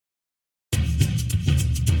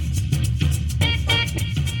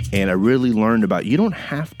And I really learned about you don't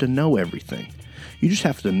have to know everything. You just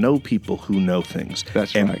have to know people who know things.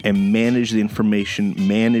 That's right. And manage the information,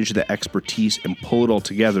 manage the expertise, and pull it all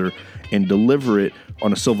together and deliver it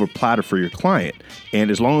on a silver platter for your client.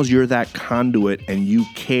 And as long as you're that conduit and you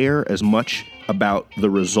care as much about the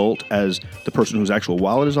result as the person whose actual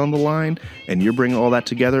wallet is on the line, and you're bringing all that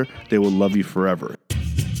together, they will love you forever.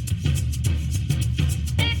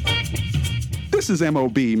 This is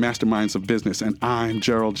MOB, Masterminds of Business, and I'm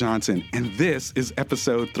Gerald Johnson, and this is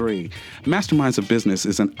episode 3. Masterminds of Business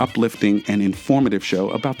is an uplifting and informative show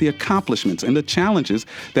about the accomplishments and the challenges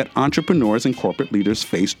that entrepreneurs and corporate leaders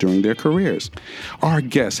face during their careers. Our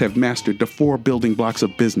guests have mastered the 4 building blocks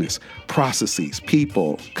of business: processes,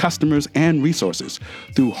 people, customers, and resources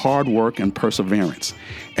through hard work and perseverance.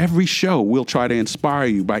 Every show, we'll try to inspire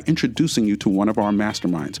you by introducing you to one of our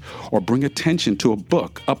masterminds, or bring attention to a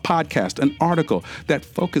book, a podcast, an article that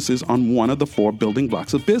focuses on one of the 4 building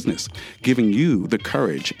blocks of business, giving you the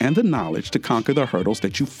courage and the knowledge to conquer the hurdles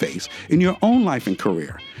that you face in your own life and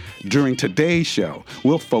career. During today's show,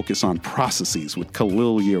 we'll focus on processes with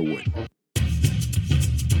Khalil Yearwood.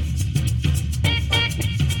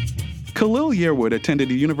 Khalil Yearwood attended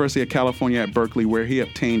the University of California at Berkeley, where he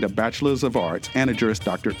obtained a Bachelor's of Arts and a Juris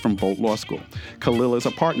Doctorate from Bolt Law School. Khalil is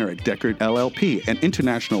a partner at Deckard LLP, an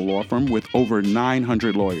international law firm with over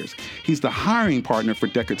 900 lawyers. He's the hiring partner for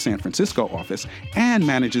Deckard's San Francisco office and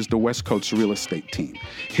manages the West Coast real estate team.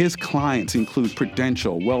 His clients include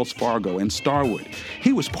Prudential, Wells Fargo, and Starwood.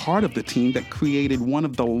 He was part of the team that created one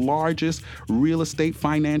of the largest real estate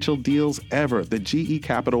financial deals ever, the GE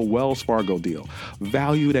Capital Wells Fargo deal,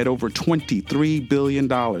 valued at over $23 billion.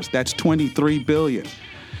 That's $23 billion.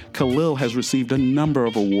 Khalil has received a number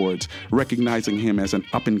of awards recognizing him as an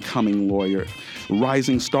up-and-coming lawyer.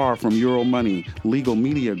 Rising Star from Euromoney, Legal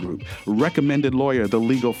Media Group, Recommended Lawyer, the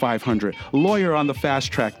Legal 500, Lawyer on the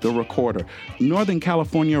Fast Track, the Recorder, Northern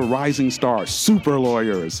California Rising Star, Super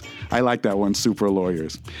Lawyers. I like that one, Super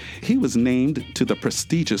Lawyers. He was named to the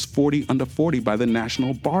prestigious 40 Under 40 by the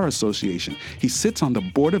National Bar Association. He sits on the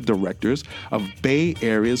board of directors of Bay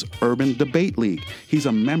Area's Urban Debate League. He's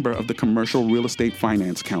a member of the Commercial Real Estate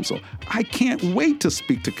Finance Council. I can't wait to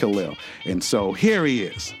speak to Khalil. And so here he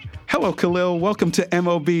is. Hello, Khalil. Welcome to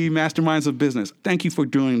MOB, Masterminds of Business. Thank you for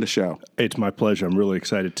doing the show. It's my pleasure. I'm really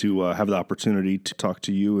excited to have the opportunity to talk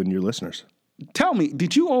to you and your listeners. Tell me,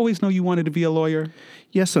 did you always know you wanted to be a lawyer?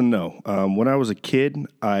 Yes and no. When I was a kid,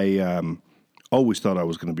 I always thought I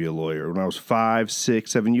was going to be a lawyer. When I was 5, 6,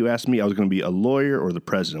 7, you asked me, I was going to be a lawyer or the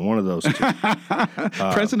president, one of those two.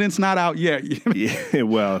 President's not out yet. Maybe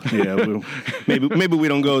we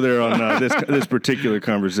don't go there on this particular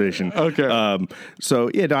conversation. Okay.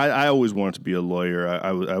 I always wanted to be a lawyer.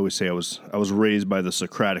 I always say I was raised by the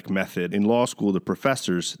Socratic method. In law school, the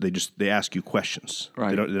professors they ask you questions.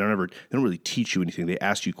 Right. They don't really teach you anything. They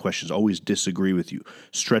ask you questions. Always disagree with you.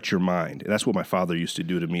 Stretch your mind. And that's what my father used to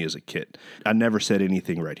do to me as a kid. I never said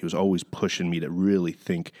anything right. He was always pushing me to really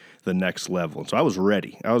think the next level. And so I was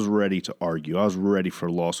ready. I was ready to argue. I was ready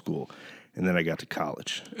for law school. And then I got to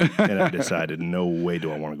college, and I decided, no way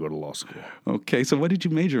do I want to go to law school. Okay, so what did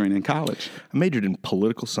you major in college? I majored in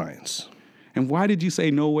political science. And why did you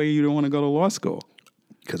say no way you don't want to go to law school?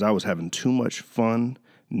 Because I was having too much fun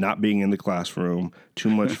not being in the classroom, too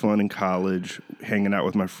much fun in college, hanging out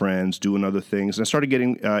with my friends, doing other things. And I started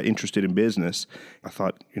getting interested in business. I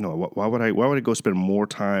thought, why would I go spend more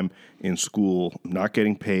time in school, not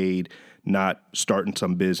getting paid, not starting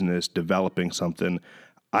some business, developing something?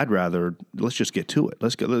 I'd rather, let's just get to it.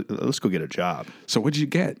 Let's go get a job. So what did you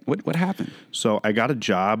get? What happened? So I got a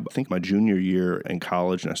job, I think my junior year in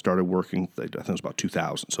college, and I started working, I think it was about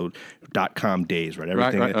 2000. So .com days, right?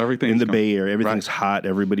 Everything in the Bay Area, everything's hot.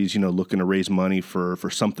 Everybody's, looking to raise money for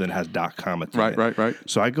something that has .com at the end. Right.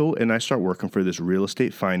 So I go and I start working for this real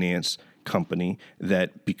estate finance company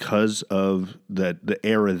that, because of the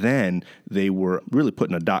era then, they were really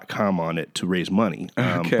putting a .com on it to raise money.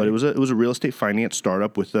 Okay. But it was a real estate finance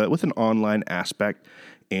startup with an online aspect,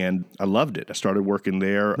 and I loved it. I started working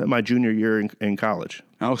there my junior year in college.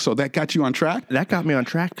 Oh, so that got you on track? That got me on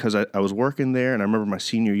track because I was working there, and I remember my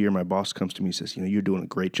senior year, my boss comes to me and says, you're doing a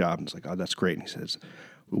great job. And it's like, oh, that's great. And he says,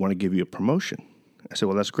 we want to give you a promotion. I said,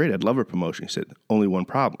 well, that's great. I'd love a promotion. He said, only one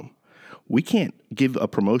problem. We can't give a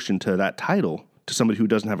promotion to that title to somebody who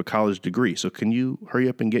doesn't have a college degree. So can you hurry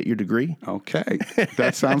up and get your degree? Okay.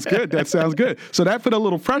 That sounds good. That sounds good. So that put a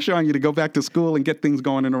little pressure on you to go back to school and get things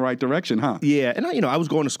going in the right direction, huh? Yeah, and I was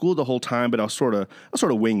going to school the whole time, but I was sort of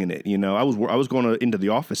winging it. I was going into the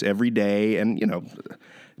office every day, and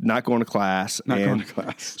not going to class. Going to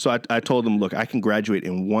class. So I told them, look, I can graduate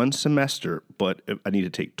in one semester, but I need to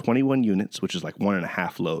take 21 units, which is like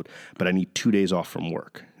 1.5 load, but I need 2 days off from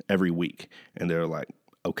work every week. And they're like,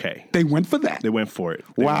 okay. They went for that? They went for it.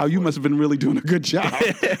 Wow, you must have been really doing a good job.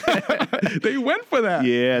 They went for that.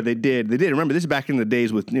 Yeah, they did. They did. Remember, this is back in the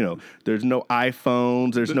days with, there's no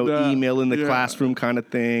iPhones, there's no email in the classroom kind of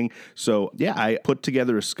thing. So, yeah, I put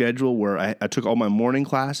together a schedule where I took all my morning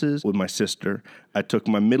classes with my sister. I took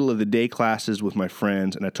my middle of the day classes with my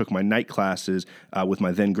friends, and I took my night classes with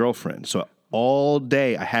my then girlfriend. So all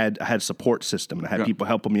day I had a support system, and I had people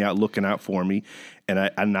helping me out, looking out for me. And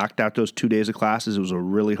I knocked out those 2 days of classes. It was a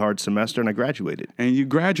really hard semester, and I graduated. And you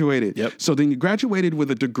graduated. Yep. So then you graduated with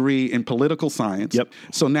a degree in political science. Yep.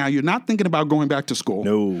 So now you're not thinking about going back to school.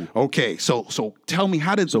 No. Okay. So tell me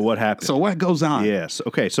So what happened? So what goes on? Yes.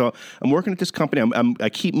 Okay. So I'm working at this company. I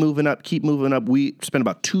keep moving up. We spent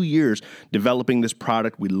about 2 years developing this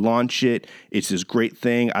product. We launch it. It's this great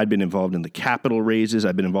thing. I'd been involved in the capital raises.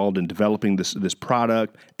 I've been involved in developing this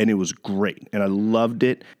product, and it was great. And I loved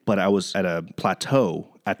it, but I was at a plateau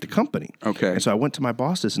at the company. Okay. And so I went to my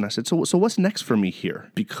bosses and I said, so what's next for me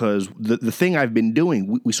here? Because the thing I've been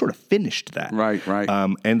doing, we sort of finished that. Right.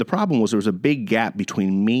 And the problem was there was a big gap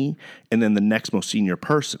between me and then the next most senior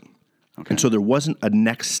person. Okay. And so there wasn't a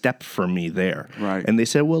next step for me there. Right. And they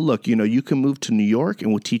said, well, look, you can move to New York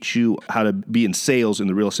and we'll teach you how to be in sales in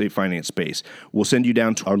the real estate finance space. We'll send you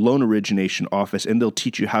down to our loan origination office and they'll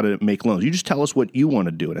teach you how to make loans. You just tell us what you want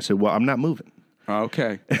to do. And I said, well, I'm not moving.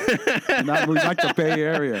 Okay. Not like the Bay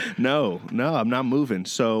Area. No, I'm not moving.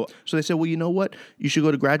 So they said, well, you know what? You should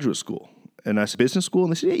go to graduate school. And I said, business school?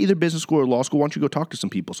 And they said, yeah, either business school or law school. Why don't you go talk to some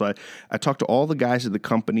people? So I talked to all the guys at the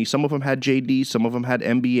company. Some of them had JDs. Some of them had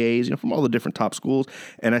MBAs, from all the different top schools.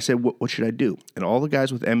 And I said, what should I do? And all the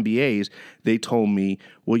guys with MBAs, they told me,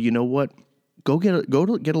 well, you know what? Go get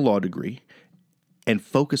a law degree and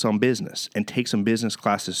focus on business and take some business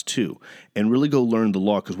classes too and really go learn the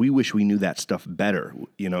law because we wish we knew that stuff better.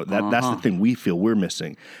 That's the thing we feel we're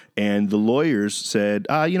missing. And the lawyers said,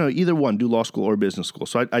 either one, do law school or business school.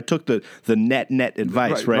 So I took the net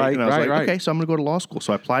advice, right? And I was okay, so I'm going to go to law school.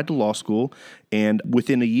 So I applied to law school, and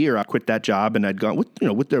within a year, I quit that job, and I'd gone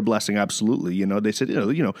with their blessing, absolutely. They said,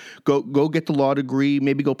 go get the law degree,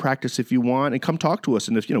 maybe go practice if you want, and come talk to us.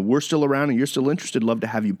 And if we're still around and you're still interested, love to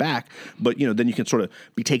have you back. But then you can sort of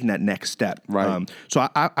be taking that next step. Right. So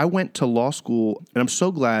I went to law school, and I'm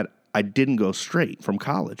so glad I didn't go straight from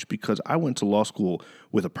college because I went to law school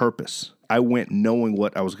with a purpose. I went knowing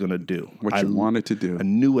what I was going to do. What you wanted to do. I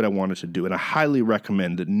knew what I wanted to do. And I highly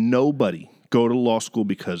recommend that nobody go to law school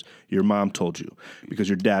because your mom told you, because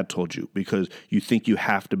your dad told you, because you think you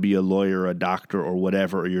have to be a lawyer or a doctor or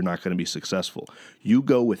whatever, or you're not going to be successful. You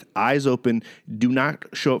go with eyes open. Do not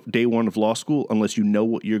show up day one of law school unless you know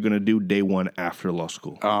what you're going to do day one after law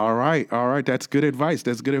school. All right. That's good advice.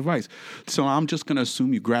 So I'm just going to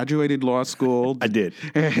assume you graduated law school. I did.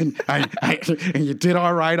 And and you did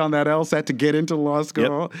all right on that LSAT to get into law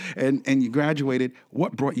school. Yep. And you graduated.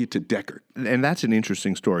 What brought you to Deckard? And that's an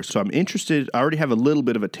interesting story. So I'm interested. I already have a little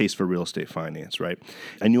bit of a taste for real estate finance, right?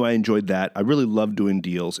 I knew I enjoyed that. I really loved doing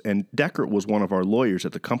deals. And Deckard was one of our lawyers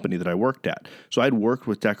at the company that I worked at. So I'd worked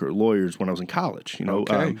with Deckard lawyers when I was in college.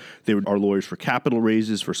 Okay. They were our lawyers for capital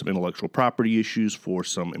raises, for some intellectual property issues, for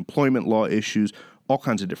some employment law issues, all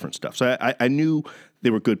kinds of different stuff. So I knew they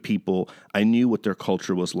were good people. I knew what their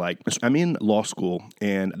culture was like. I'm in law school,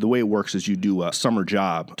 and the way it works is you do a summer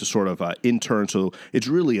job to sort of intern. So it's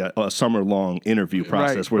really a summer-long interview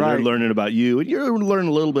process where they're learning about you, and you're learning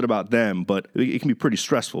a little bit about them, but it can be pretty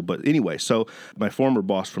stressful. But anyway, so my former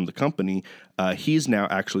boss from the company, he's now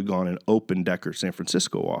actually gone and opened Deckard's San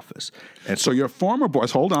Francisco office. And so your former boss,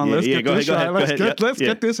 hold on, let's get this out. Let's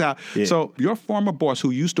get this out. Yeah. So your former boss, who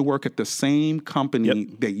used to work at the same company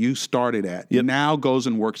that you started at, now goes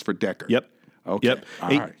and works for Deckard. Yep. Okay. Yep. All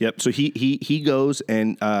right. Yep. So he goes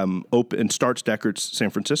and starts Deckard's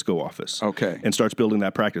San Francisco office. Okay. And starts building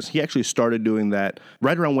that practice. He actually started doing that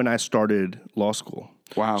right around when I started law school.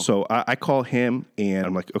 Wow. So I call him and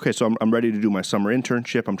I'm like, okay, so I'm ready to do my summer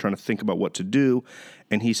internship. I'm trying to think about what to do.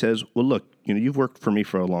 And he says, well, look, you've worked for me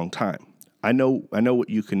for a long time. I know what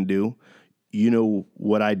you can do. You know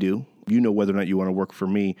what I do. You know whether or not you want to work for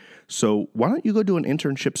me. So why don't you go do an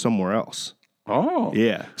internship somewhere else? Oh.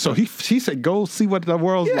 Yeah. So he said, go see what the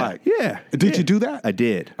world's like. Yeah. Did you do that? I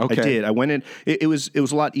did. Okay. I did. I went in. It was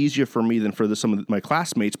a lot easier for me than for some of my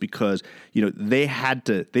classmates because, they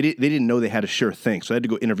didn't know they had a sure thing. So I had to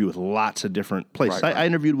go interview with lots of different places. Right. I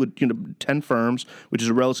interviewed with 10 firms, which is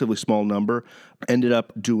a relatively small number. Ended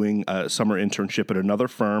up doing a summer internship at another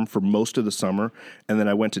firm for most of the summer. And then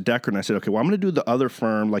I went to Decker and I said, okay, well, I'm going to do the other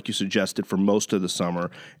firm like you suggested for most of the summer.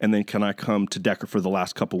 And then can I come to Decker for the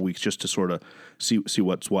last couple of weeks just to sort of see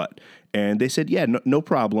what's what? And they said, yeah, no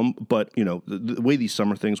problem. But, the way these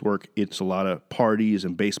summer things work, it's a lot of parties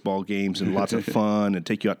and baseball games and lots of fun and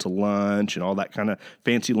take you out to lunch and all that kind of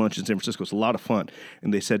fancy lunch in San Francisco. It's a lot of fun.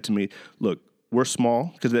 And they said to me, look, we're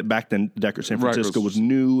small because back then Decker San Francisco was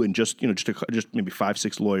new and just maybe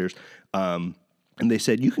 5-6 lawyers. And they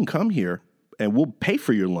said, you can come here and we'll pay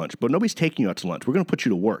for your lunch, but nobody's taking you out to lunch. We're going to put you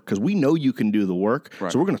to work because we know you can do the work.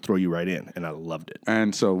 Right. So we're going to throw you right in. And I loved it.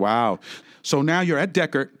 And so, wow. So now you're at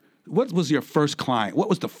Decker. What was your first client? What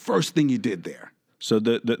was the first thing you did there? So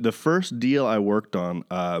the first deal I worked on,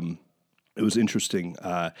 it was interesting.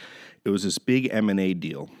 It was this big M&A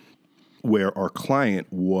deal where our client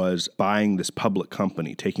was buying this public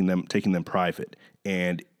company, taking them private.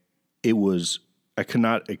 And it was, I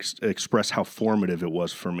cannot express how formative it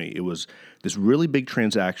was for me. It was this really big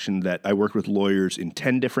transaction that I worked with lawyers in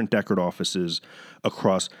 10 different Deckard offices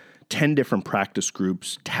across 10 different practice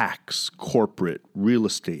groups, tax, corporate, real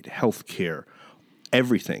estate, healthcare,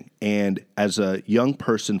 everything. And as a young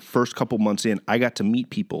person, first couple months in, I got to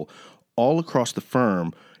meet people all across the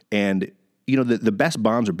firm. And the best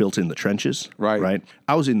bonds are built in the trenches, right?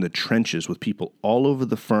 I was in the trenches with people all over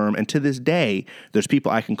the firm. And to this day, there's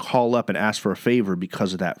people I can call up and ask for a favor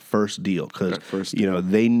because of that first deal. Because,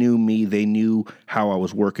 they knew me. They knew how I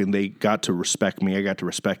was working. They got to respect me. I got to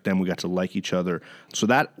respect them. We got to like each other. So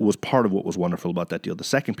that was part of what was wonderful about that deal. The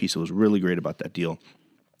second piece that was really great about that deal,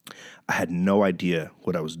 I had no idea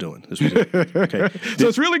what I was doing. This was okay. So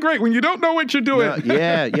it's really great when you don't know what you're doing.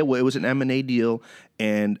 Yeah. Well, it was an M&A deal,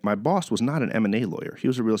 and my boss was not an M&A lawyer. He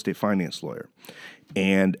was a real estate finance lawyer.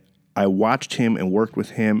 And I watched him and worked with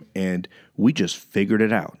him, and we just figured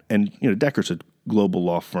it out. And, Decker's a global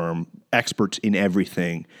law firm, experts in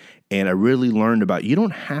everything. And I really learned about you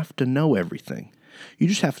don't have to know everything. You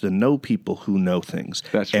just have to know people who know things.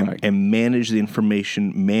 That's right. And manage the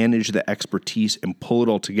information, manage the expertise, and pull it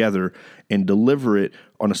all together and deliver it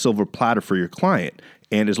on a silver platter for your client.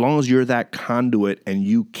 And as long as you're that conduit and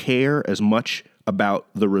you care as much about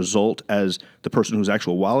the result as the person whose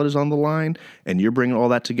actual wallet is on the line, and you're bringing all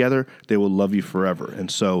that together, they will love you forever.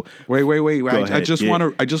 And so, wait. I just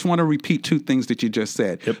want to repeat two things that you just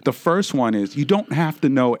said. Yep. The first one is you don't have to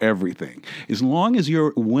know everything. As long as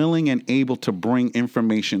you're willing and able to bring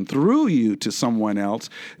information through you to someone else,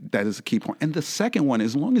 that is a key point. And the second one,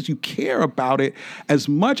 as long as you care about it as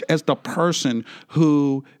much as the person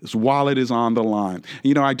whose wallet is on the line.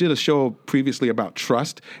 I did a show previously about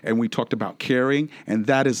trust, and we talked about caring, and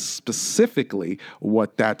that is specifically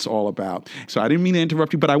what that's all about. So I didn't mean to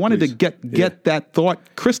interrupt you, but I wanted to get that thought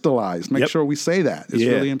crystallized. Make sure we say that. It's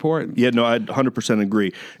really important. Yeah, no, I 100%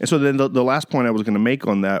 agree. And so then the last point I was going to make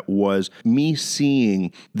on that was me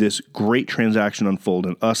seeing this great transaction unfold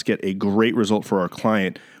and us get a great result for our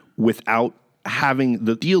client without having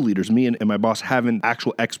the deal leaders, me and my boss, having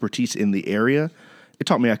actual expertise in the area. It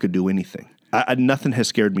taught me I could do anything. Nothing has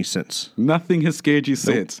scared me since. Nothing has scared you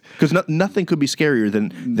since. Because nothing could be scarier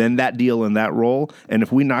than that deal and that role. And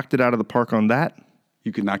if we knocked it out of the park on that,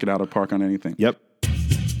 you could knock it out of the park on anything. Yep.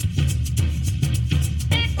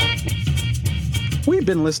 We've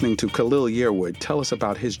been listening to Khalil Yearwood tell us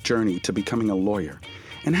about his journey to becoming a lawyer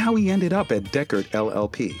and how he ended up at Deckard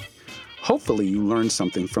LLP. Hopefully you learned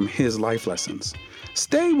something from his life lessons.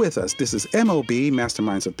 Stay with us. This is MOB,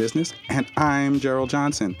 Masterminds of Business, and I'm Gerald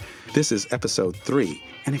Johnson. This is episode 3.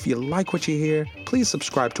 And if you like what you hear, please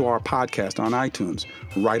subscribe to our podcast on iTunes,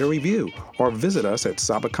 write a review, or visit us at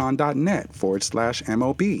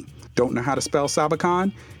sabacon.net/MOB. Don't know how to spell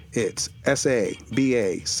Sabacon? It's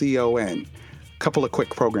SABACON. Couple of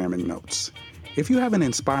quick programming notes. If you have an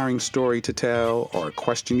inspiring story to tell or a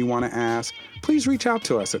question you want to ask, please reach out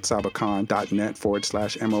to us at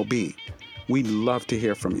sabacon.net/MOB. We'd love to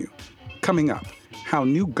hear from you. Coming up, how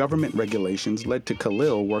new government regulations led to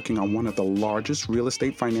Khalil working on one of the largest real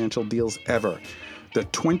estate financial deals ever, the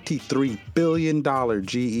 $23 billion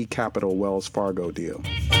GE Capital Wells Fargo deal.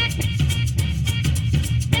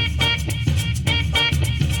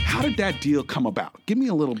 How did that deal come about? Give me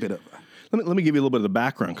a little bit of Let me give you a little bit of the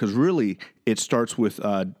background, because really It starts with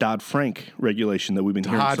Dodd-Frank regulation that we've been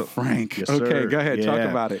hearing. Dodd-Frank. Yes, okay, sir. go ahead. Talk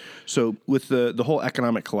about it. So with the whole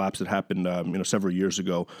economic collapse that happened several years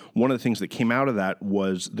ago, one of the things that came out of that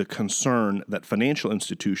was the concern that financial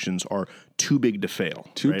institutions are too big to fail.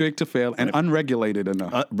 Too big to fail and unregulated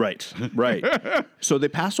enough. Right. So they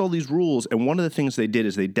passed all these rules, and one of the things they did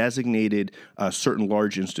is they designated certain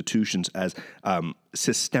large institutions as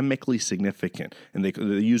systemically significant, and they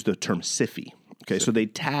used the term SIFI. Okay, so they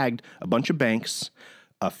tagged a bunch of banks,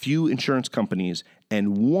 a few insurance companies,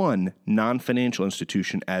 and one non-financial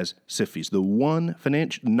institution as SIFIs. The one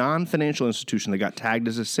non-financial institution that got tagged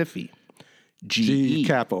as a SIFI, GE.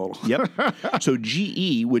 Capital. Yep. So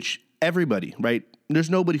GE, which everybody, right? There's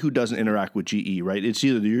nobody who doesn't interact with GE, right? It's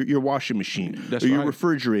either your washing machine, That's or your right.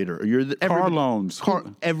 refrigerator, or your Car loans.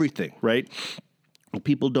 everything, right? What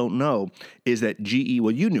people don't know is that GE,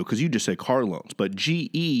 well, you knew because you just said car loans, but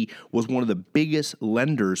GE was one of the biggest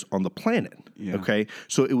lenders on the planet, okay?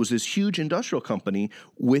 So it was this huge industrial company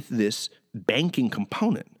with this banking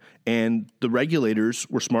component. And the regulators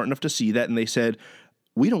were smart enough to see that, and they said,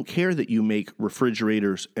 we don't care that you make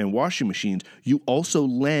refrigerators and washing machines. You also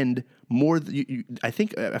lend more. I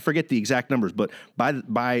think, I forget the exact numbers, but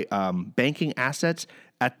by banking assets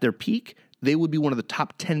at their peak, they would be one of the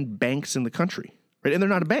top 10 banks in the country. Right, and they're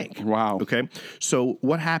not a bank. Wow. Okay. So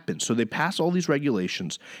what happens? So they pass all these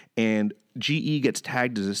regulations, and GE gets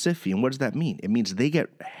tagged as a SIFI. And what does that mean? It means they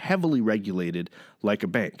get heavily regulated like a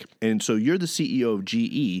bank. And so you're the CEO of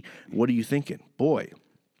GE. What are you thinking? Boy,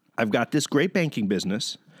 I've got this great banking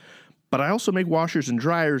business, but I also make washers and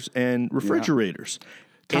dryers and refrigerators.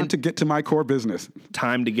 Time to get to my core business.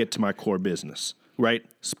 Time to get to my core business. Right?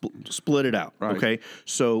 Split it out. Right. Okay.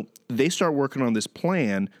 So they start working on this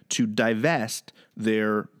plan to divest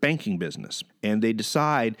their banking business. And they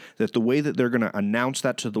decide that the way that they're going to announce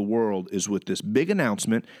that to the world is with this big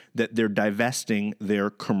announcement that they're divesting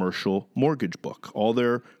their commercial mortgage book, all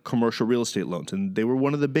their commercial real estate loans. And they were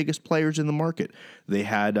one of the biggest players in the market. They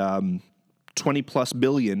had 20 plus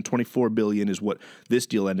billion, 24 billion is what this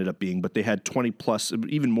deal ended up being, but they had 20 plus,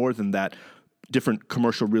 even more than that, different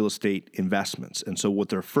commercial real estate investments. And so what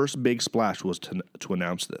their first big splash was to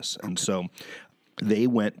announce this. And so they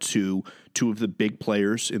went to two of the big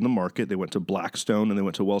players in the market. They went to Blackstone and they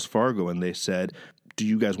went to Wells Fargo, and they said, do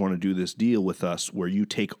you guys want to do this deal with us where you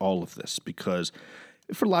take all of this? Because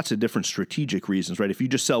for lots of different strategic reasons, right? If you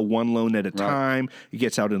just sell one loan at a time, it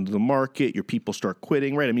gets out into the market, your people start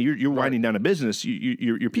quitting, right? I mean, you're winding down a business,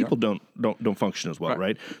 your people don't function as well,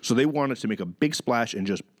 right? So they wanted to make a big splash and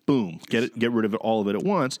just boom, get rid of it, all of it at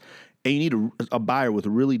once, and you need a buyer with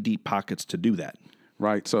really deep pockets to do that.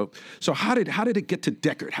 Right. So how did it get to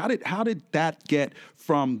Deckard? How did that get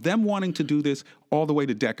from them wanting to do this all the way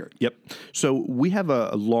to Deckard? Yep. So we have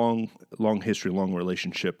a long history, long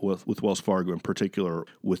relationship with Wells Fargo, in particular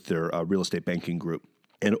with their real estate banking group.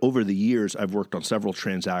 And over the years, I've worked on several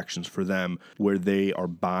transactions for them where they are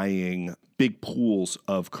buying big pools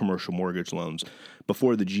of commercial mortgage loans.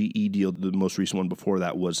 Before the GE deal, the most recent one before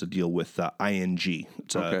that was a deal with ING.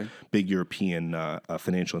 It's a big European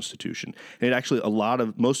financial institution. And it actually,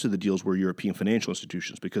 most of the deals were European financial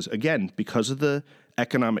institutions because, again, because of the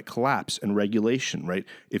economic collapse and regulation, right?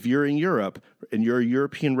 If you're in Europe and you're a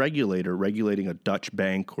European regulator regulating a Dutch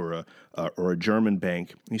bank or a German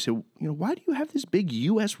bank, and you say, why do you have this big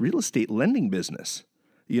U.S. real estate lending business?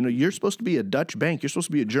 You're supposed to be a Dutch bank. You're supposed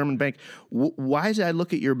to be a German bank. Why is it I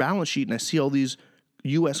look at your balance sheet and I see all these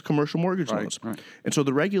U.S. commercial mortgage loans? Right. And so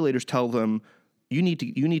the regulators tell them, you need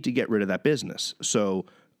to get rid of that business. So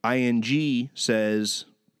ING says,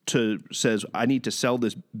 I need to sell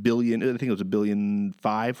this billion, I think it was $1.5 billion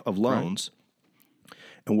of loans. Right.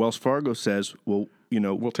 And Wells Fargo says, well,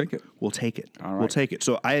 we'll take it. We'll take it. All right. We'll take it.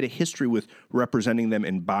 So I had a history with representing them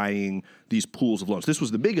and buying these pools of loans. This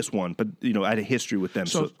was the biggest one, but I had a history with them.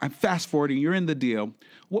 So I'm fast forwarding. You're in the deal.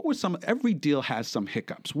 What were every deal has some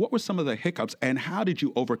hiccups. What were some of the hiccups, and how did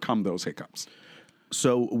you overcome those hiccups?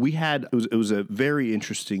 So we had, it was a very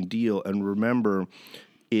interesting deal. And remember,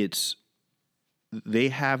 they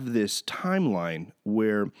have this timeline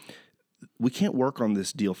where we can't work on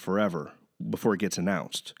this deal forever before it gets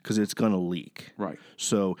announced because it's going to leak. Right.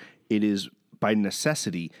 So it is by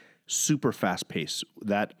necessity super fast paced.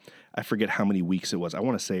 That I forget how many weeks it was. I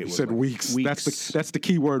want to say it was. You said weeks. That's the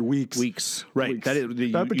key word. Weeks. Weeks. Right. Weeks.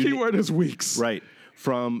 The key word is weeks. Right.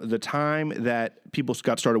 From the time that people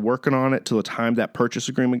got started working on it till the time that purchase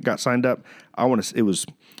agreement got signed up, it was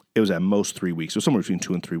at most 3 weeks. It was somewhere between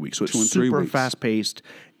 2 and 3 weeks. So it's super fast paced,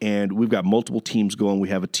 and we've got multiple teams going. We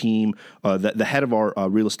have a team. The head of our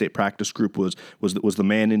real estate practice group was the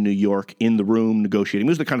man in New York in the room negotiating. It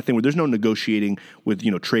was the kind of thing where there's no negotiating with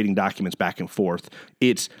trading documents back and forth.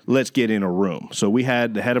 It's let's get in a room. So we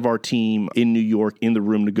had the head of our team in New York in the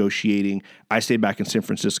room negotiating. I stayed back in San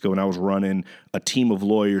Francisco, and I was running a team of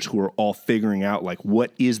lawyers who are all figuring out like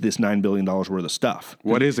what is this $9 billion worth of stuff?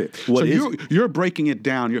 What is it? You're breaking it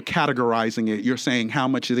down. You're categorizing it. You're saying how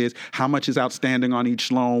much it is, how much is outstanding on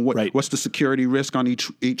each loan, what's the security risk on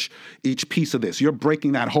each piece of this. You're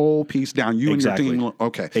breaking that whole piece down. Exactly. And your team.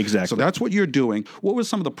 Okay. Exactly. So that's what you're doing. What were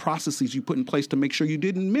some of the processes you put in place to make sure you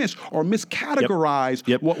didn't miss or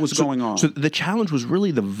miscategorize what was going on? So the challenge was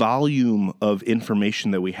really the volume of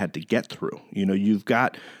information that we had to get through. You've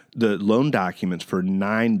got the loan documents for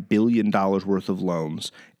 $9 billion worth of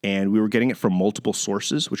loans, and we were getting it from multiple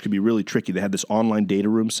sources, which could be really tricky. They had this online data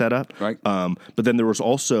room set up, right? But then there was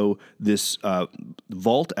also this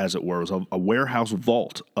vault, as it were, it was a warehouse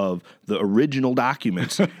vault of the original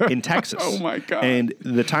documents in Texas. Oh my God! And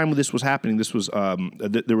the time when this was happening, this was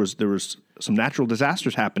there was some natural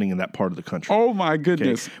disasters happening in that part of the country. Oh my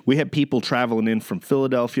goodness! Okay? We had people traveling in from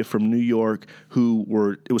Philadelphia, from New York,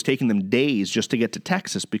 it was taking them days just to get to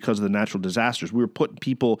Texas because of the natural disasters. We were putting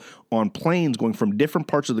people on planes going from different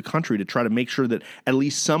parts of the country to try to make sure that at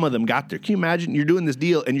least some of them got there. Can you imagine? You're doing this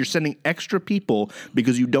deal and you're sending extra people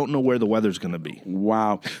because you don't know where the weather's going to be.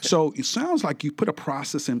 Wow. So it sounds like you put a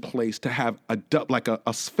process in place to have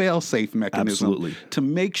a fail-safe mechanism. Absolutely. To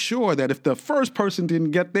make sure that if the first person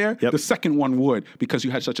didn't get there, the second one would, because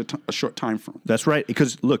you had such a short time frame. That's right.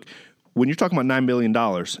 Because look, when you're talking about $9 billion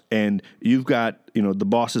and you've got the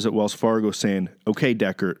bosses at Wells Fargo saying, "Okay,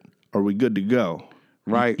 Deckert, are we good to go?"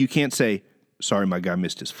 Right. You can't say, "Sorry, my guy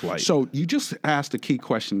missed his flight." So you just asked a key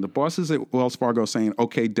question. The bosses at Wells Fargo saying,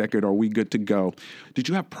 "Okay, Deckert, are we good to go?" Did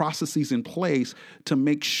you have processes in place to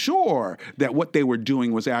make sure that what they were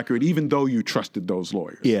doing was accurate, even though you trusted those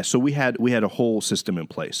lawyers? Yeah. So we had a whole system in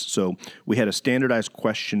place. So we had a standardized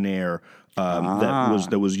questionnaire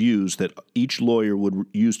that was used that each lawyer would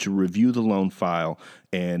use to review the loan file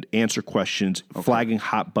and answer questions, flagging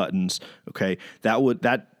hot buttons. Okay, that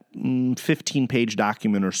 15-page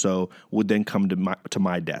document or so would then come to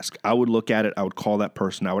my desk. I would look at it. I would call that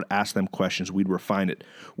person. I would ask them questions. We'd refine it.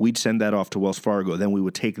 We'd send that off to Wells Fargo. Then we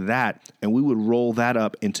would take that and we would roll that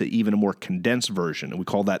up into even a more condensed version. And we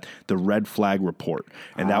call that the red flag report.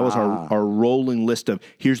 And that was our rolling list of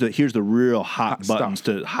here's the real hot buttons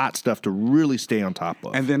hot stuff to really stay on top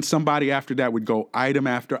of. And then somebody after that would go item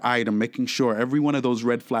after item, making sure every one of those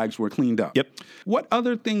red flags were cleaned up. Yep. What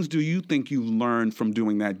other things do you think you learned from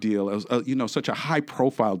doing that deal? Such a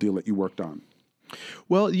high-profile deal that you worked on.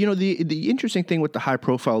 Well, the interesting thing with the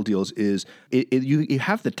high-profile deals is you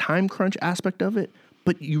have the time crunch aspect of it,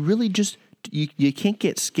 but you really just you can't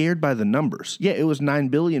get scared by the numbers. Yeah, it was $9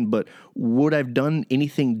 billion, but would I've done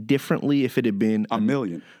anything differently if it had been $1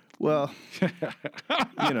 million? Well,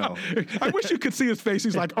 I wish you could see his face.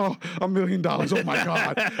 He's like, "Oh, $1 million. Oh my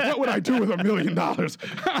God. What would I do with $1 million?" Yeah,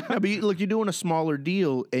 but look, you're doing a smaller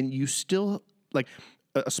deal and you still like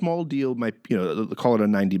a small deal might, call it a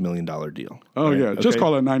 $90 million deal. Oh, right? Yeah. Just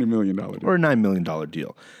call it a $90 million deal. Or a $9 million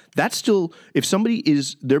deal. That's still, if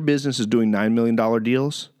their business is doing $9 million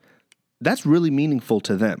deals, that's really meaningful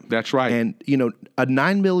to them. That's right. And, a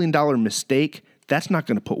 $9 million mistake, that's not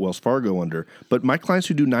going to put Wells Fargo under. But my clients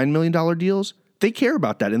who do $9 million deals, they care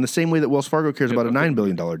about that in the same way that Wells Fargo cares about a $9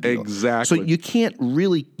 billion deal. Exactly. So you can't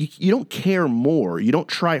really, you don't care more. You don't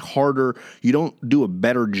try harder. You don't do a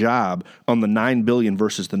better job on the $9 billion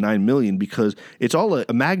versus the $9 million because it's all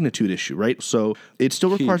a magnitude issue, right? So it still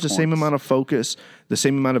requires the same amount of focus, the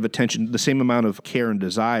same amount of attention, the same amount of care and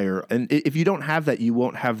desire. And if you don't have that, you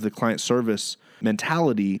won't have the client service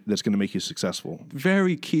mentality that's going to make you successful.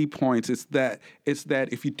 Very key points. It's that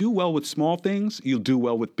if you do well with small things, you'll do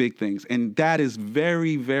well with big things. And that is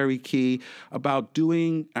very, very key about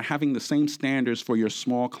having the same standards for your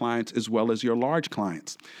small clients as well as your large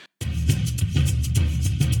clients.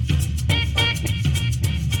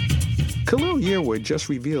 Khalil Yearwood just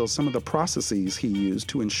revealed some of the processes he used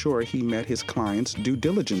to ensure he met his clients' due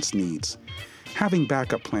diligence needs. Having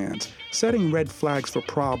backup plans, setting red flags for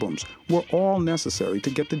problems were all necessary to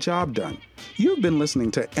get the job done. You've been listening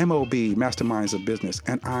to MOB, Masterminds of Business,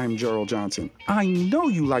 and I'm Gerald Johnson. I know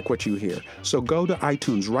you like what you hear, so go to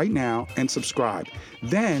iTunes right now and subscribe.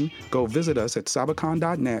 Then go visit us at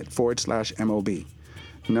sabacon.net/MOB.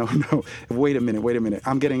 No. Wait a minute.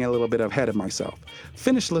 I'm getting a little bit ahead of myself.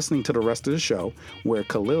 Finish listening to the rest of the show where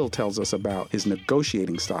Khalil tells us about his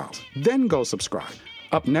negotiating styles. Then go subscribe.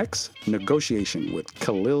 Up next, Negotiation with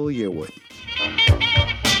Khalil Yearwood.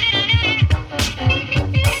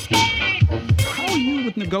 How are you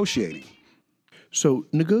with negotiating? So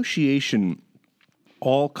negotiation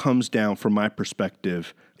all comes down, from my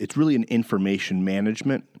perspective, it's really an information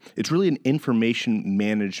management. It's really an information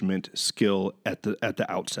management skill at the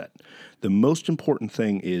outset. The most important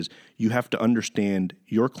thing is you have to understand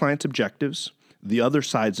your client's objectives, the other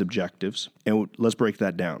side's objectives, and let's break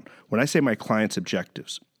that down. When I say my client's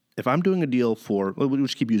objectives, if I'm doing a deal for, we'll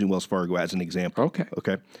just keep using Wells Fargo as an example.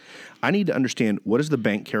 Okay. I need to understand, what does the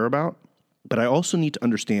bank care about? But I also need to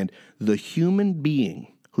understand the human being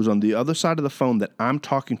who's on the other side of the phone that I'm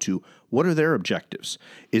talking to. What are their objectives?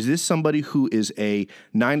 Is this somebody who is a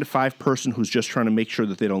 9-to-5 person who's just trying to make sure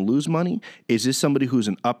that they don't lose money? Is this somebody who's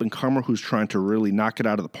an up-and-comer who's trying to really knock it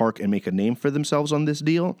out of the park and make a name for themselves on this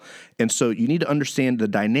deal? And so you need to understand the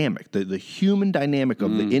dynamic, the human dynamic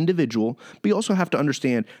of the individual, but you also have to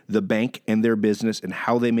understand the bank and their business and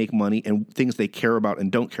how they make money and things they care about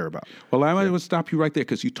and don't care about. Well, I would stop you right there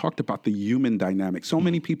because you talked about the human dynamic. So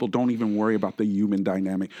many people don't even worry about the human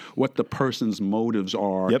dynamic, what the person's motives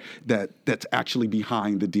are that's actually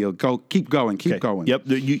behind the deal. Keep going. Yep.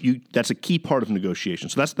 That's a key part of negotiation.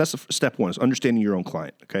 So that's step one, is understanding your own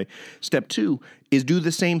client. Okay. Step two is do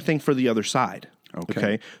the same thing for the other side.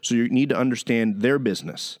 Okay. So you need to understand their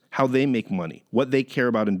business, how they make money, what they care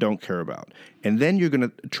about and don't care about. And then you're going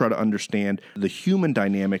to try to understand the human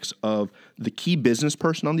dynamics of the key business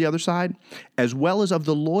person on the other side, as well as of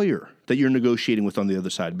the lawyer that you're negotiating with on the other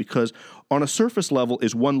side. Because on a surface level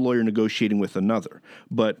is one lawyer negotiating with another.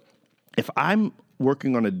 But if I'm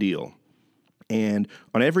working on a deal and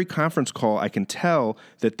on every conference call, I can tell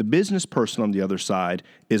that the business person on the other side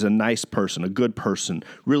is a nice person, a good person,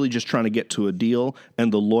 really just trying to get to a deal,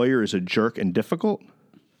 and the lawyer is a jerk and difficult,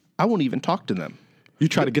 I won't even talk to them. You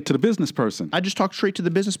try to get to the business person. I just talk straight to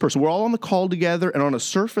the business person. We're all on the call together, and on a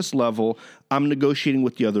surface level, I'm negotiating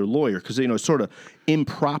with the other lawyer because it's sort of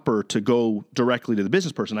improper to go directly to the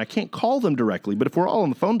business person. I can't call them directly, but if we're all on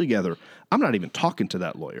the phone together, I'm not even talking to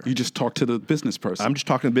that lawyer. You just talk to the business person. I'm just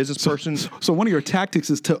talking to the business person. So one of your tactics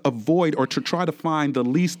is to avoid or to try to find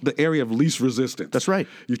the area of least resistance. That's right.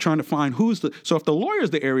 You're trying to find so if the lawyer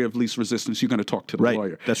is the area of least resistance, you're going to talk to the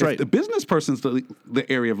lawyer. That's if right. the business person's the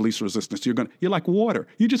area of least resistance, you're like water.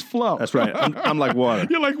 You just flow. That's right. I'm like water.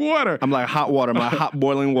 You're like water. I'm like hot water. I'm like hot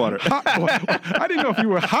boiling water. I didn't know if you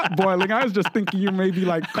were hot boiling. I was just thinking you may be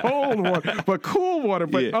like cold water, but cool water.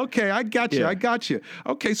 But okay, I got you.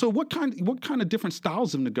 Okay, so what kind of different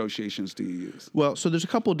styles of negotiations do you use? Well, so there's a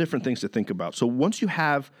couple of different things to think about. So once you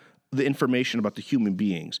have the information about the human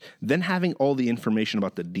beings, then having all the information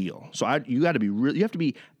about the deal. So you have to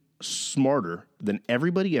be smarter than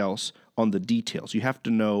everybody else on the details. You have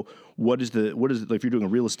to know what is it, like if you're doing a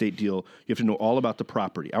real estate deal, you have to know all about the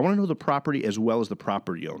property. I want to know the property as well as the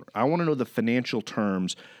property owner. I want to know the financial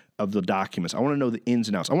terms of the documents. I want to know the ins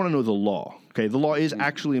and outs. I want to know the law. Okay, the law is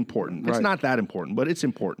actually important. It's not that important, but it's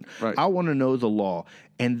important. Right. I want to know the law,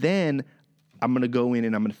 and then I'm going to go in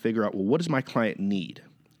and I'm going to figure out, well, what does my client need?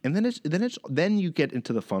 And then you get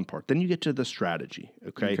into the fun part. Then you get to the strategy.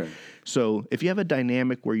 Okay. So if you have a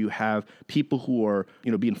dynamic where you have people who are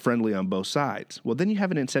being friendly on both sides, well, then you have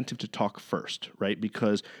an incentive to talk first, right?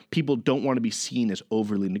 Because people don't want to be seen as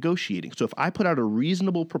overly negotiating. So if I put out a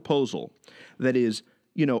reasonable proposal that is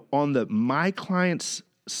on my client's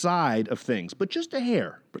side of things, but just a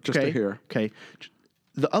hair. A hair. Okay.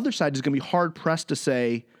 The other side is going to be hard pressed to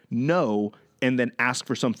say no and then ask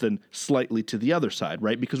for something slightly to the other side,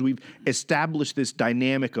 right? Because we've established this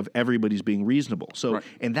dynamic of everybody's being reasonable. So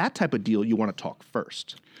in that type of deal, you want to talk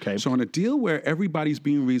first. Okay. So in a deal where everybody's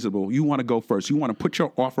being reasonable, you want to go first. You want to put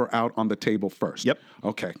your offer out on the table first. Yep.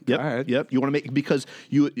 Okay. Yep. Go ahead. Yep. You want to make, because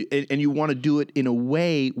you want to do it in a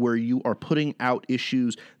way where you are putting out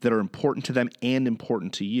issues that are important to them and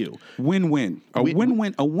important to you. Win-win. A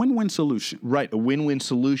win-win solution. Right. A win-win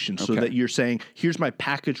solution. So that you're saying, here's my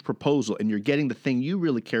package proposal, and you're getting the thing you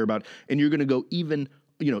really care about, and you're going to go even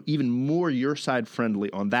more your side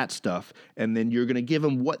friendly on that stuff, and then you're going to give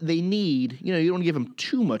them what they need. You don't want to give them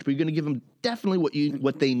too much, but you're going to give them definitely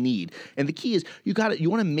what they need. And the key is you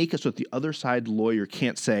want to make it so that the other side lawyer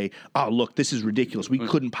can't say, "Oh, look, this is ridiculous. We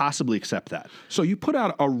couldn't possibly accept that." So you put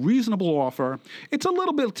out a reasonable offer. It's a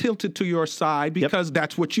little bit tilted to your side because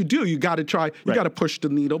that's what you do. You got to try. You got to push the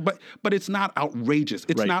needle, but it's not outrageous.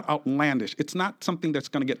 It's not outlandish. It's not something that's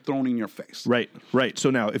going to get thrown in your face. Right. So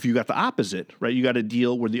now, if you got the opposite, right, you got a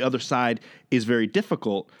deal where the other side is very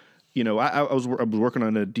difficult. You know, I was working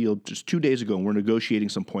on a deal just 2 days ago, and we're negotiating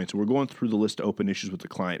some points. And we're going through the list of open issues with the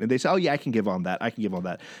client. And they say, oh, yeah, I can give on that. I can give on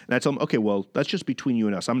that. And I tell them, okay, well, that's just between you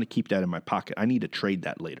and us. I'm going to keep that in my pocket. I need to trade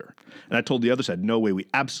that later. And I told the other side, no way, we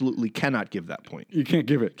absolutely cannot give that point. You can't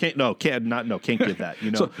give it. Can't give that.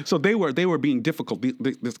 You know. So they were being difficult.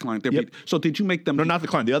 This client. So did you make them? No, not the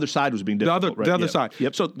client. The other side was being difficult. The other side.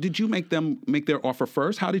 Yep. So did you make them make their offer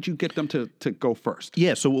first? How did you get them to go first?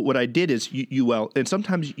 Yeah. So what I did is and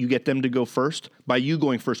sometimes you get them to go first by you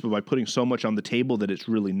going first, but by putting so much on the table that it's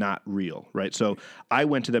really not real, right? So I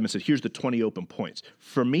went to them and said, here's the 20 open points.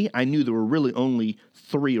 For me, I knew there were really only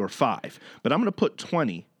 3 or 5, but I'm going to put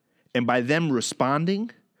 20, and by them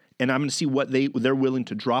responding, and I'm going to see what they're willing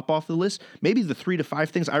to drop off the list. Maybe the 3 to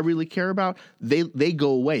 5 things I really care about, they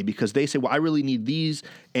go away because they say, well, I really need these,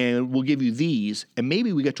 and we'll give you these. And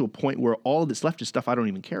maybe we get to a point where all that's left is stuff I don't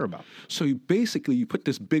even care about. So you put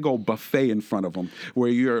this big old buffet in front of them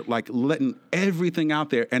where you're like letting everything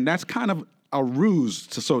out there, and that's kind of a ruse,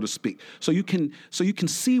 so to speak. So you can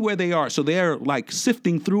see where they are. So they're like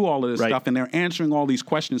sifting through all of this stuff, and they're answering all these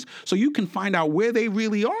questions. So you can find out where they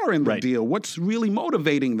really are in the deal, what's really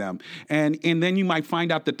motivating them. And then you might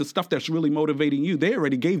find out that the stuff that's really motivating you, they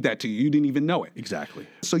already gave that to you. You didn't even know it. Exactly.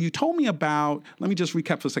 So you told me about, let me just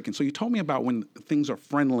recap for a second. So you told me about when things are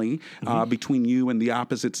friendly between you and the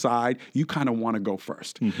opposite side, you kind of want to go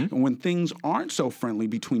first. And when things aren't so friendly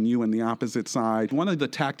between you and the opposite side, one of the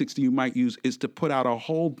tactics that you might use is to put out a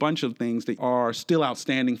whole bunch of things that are still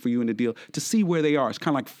outstanding for you in the deal to see where they are. It's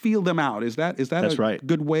kind of like feel them out. Is that That's a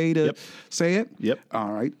good way to say it? Yep.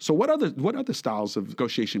 All right. So what other styles of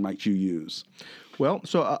negotiation might you use? Well,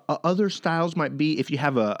 so other styles might be if you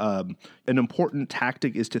have an important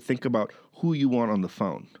tactic is to think about who you want on the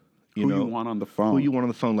phone. Who you want on the phone. Who you want on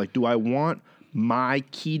the phone. Like, do I want my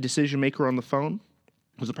key decision maker on the phone?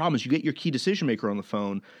 Because the problem is you get your key decision maker on the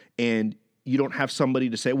phone and you don't have somebody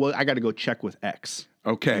to say, well, I got to go check with X.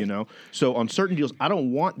 Okay. You know? So on certain deals, I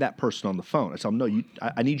don't want that person on the phone. I tell them, no,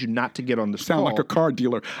 I need you not to get on this call. Sound like a car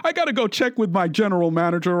dealer. I got to go check with my general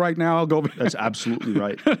manager right now. I'll go. That's absolutely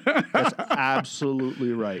right. That's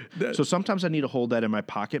absolutely right. So sometimes I need to hold that in my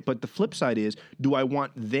pocket. But the flip side is, do I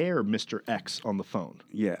want their Mr. X on the phone?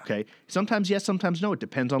 Yeah. Okay. Sometimes yes, sometimes no. It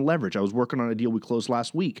depends on leverage. I was working on a deal we closed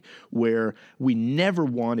last week where we never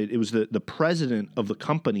wanted, it was the president of the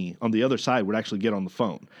company on the other side would actually get on the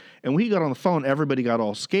phone. And when he got on the phone, everybody got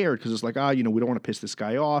all scared because it's like, we don't want to piss this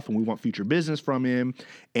guy off and we want future business from him.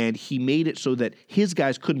 And he made it so that his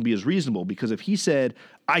guys couldn't be as reasonable because if he said,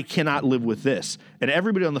 I cannot live with this, and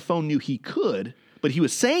everybody on the phone knew he could, but he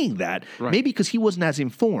was saying that maybe because he wasn't as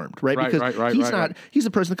informed, right? Because he's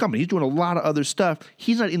the president of the company. He's doing a lot of other stuff.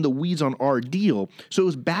 He's not in the weeds on our deal. So it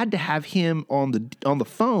was bad to have him on the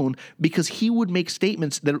phone because he would make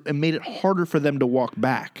statements that made it harder for them to walk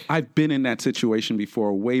back. I've been in that situation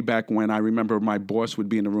before, way back when I remember my boss would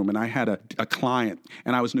be in the room and I had a client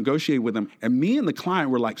and I was negotiating with him and me and the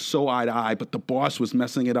client were like so eye to eye, but the boss was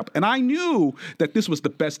messing it up. And I knew that this was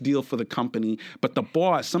the best deal for the company, but the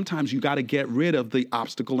boss, sometimes you got to get rid of the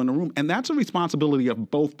obstacle in the room. And that's a responsibility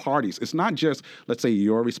of both parties. It's not just, let's say,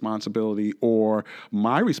 your responsibility or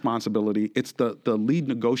my responsibility. It's the lead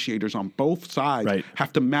negotiators on both sides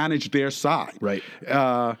have to manage their side. Right.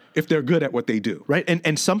 If they're good at what they do. Right.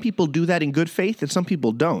 And some people do that in good faith and some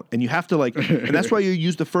people don't. And you have to and that's why you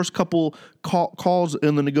use the first couple calls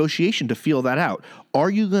in the negotiation to feel that out. Are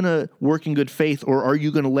you going to work in good faith or are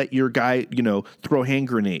you going to let your guy, throw hand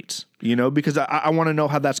grenades? Because I want to know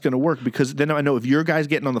how that's going to work because then I know if your guy's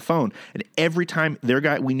getting on the phone and every time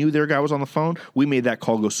we knew their guy was on the phone, we made that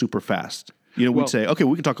call go super fast. We'd say, okay,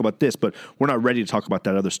 we can talk about this, but we're not ready to talk about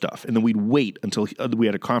that other stuff. And then we'd wait until we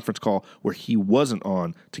had a conference call where he wasn't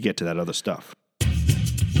on to get to that other stuff.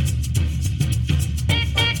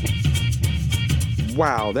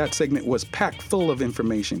 Wow, that segment was packed full of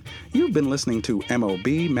information. You've been listening to MOB,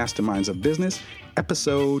 Masterminds of Business,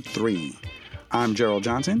 Episode 3. I'm Gerald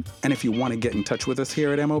Johnson, and if you want to get in touch with us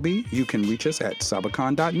here at MOB, you can reach us at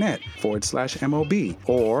sabacon.net/MOB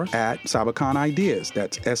or at Sabacon Ideas,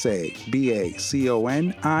 that's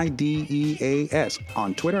SABACONIDEAS,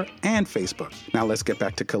 on Twitter and Facebook. Now let's get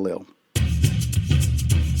back to Khalil.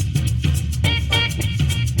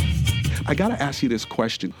 I got to ask you this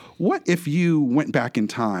question. What if you went back in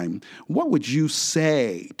time? What would you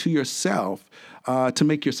say to yourself to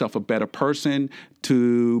make yourself a better person,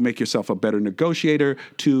 to make yourself a better negotiator,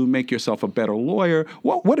 to make yourself a better lawyer?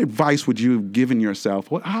 What advice would you have given yourself?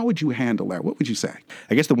 How would you handle that? What would you say?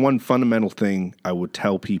 I guess the one fundamental thing I would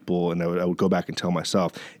tell people, and I would go back and tell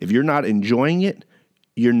myself, if you're not enjoying it,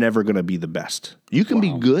 you're never going to be the best. You can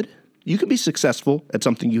be good. You can be successful at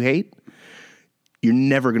something you hate. you're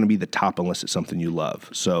never going to be the top unless it's something you love.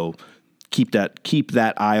 So keep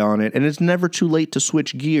that eye on it. And it's never too late to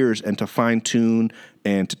switch gears and to fine tune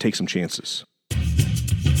and to take some chances.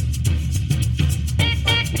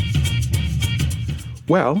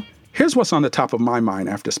 Well, here's what's on the top of my mind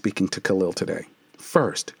after speaking to Khalil today.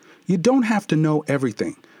 First, you don't have to know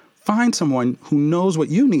everything. Find someone who knows what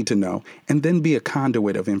you need to know and then be a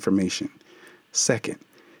conduit of information. Second,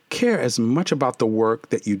 care as much about the work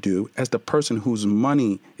that you do as the person whose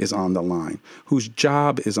money is on the line, whose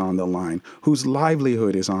job is on the line, whose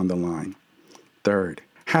livelihood is on the line. Third,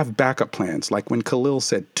 have backup plans, like when Khalil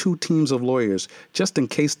said 2 teams of lawyers, just in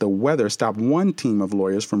case the weather stopped one team of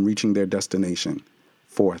lawyers from reaching their destination.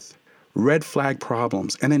 Fourth, red flag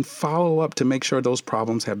problems and then follow up to make sure those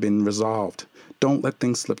problems have been resolved. Don't let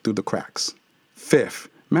things slip through the cracks. Fifth,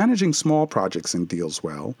 managing small projects and deals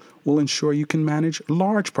well will ensure you can manage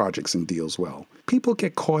large projects and deals well. People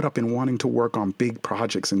get caught up in wanting to work on big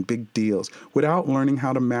projects and big deals without learning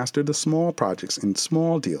how to master the small projects and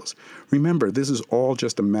small deals. Remember, this is all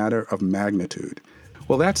just a matter of magnitude.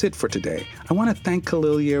 Well, that's it for today. I want to thank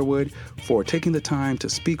Khalil Yearwood for taking the time to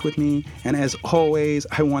speak with me. And as always,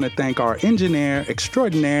 I want to thank our engineer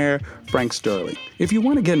extraordinaire, Frank Sterling. If you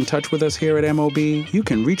want to get in touch with us here at MOB, you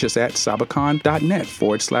can reach us at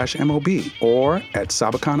sabacon.net/MOB or at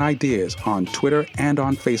Sabacon Ideas on Twitter and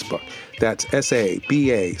on Facebook. That's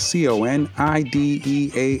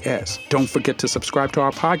SABACONIDEAS. Don't forget to subscribe to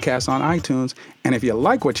our podcast on iTunes. And if you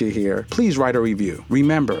like what you hear, please write a review.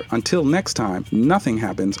 Remember, until next time, nothing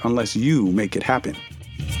happens unless you make it happen.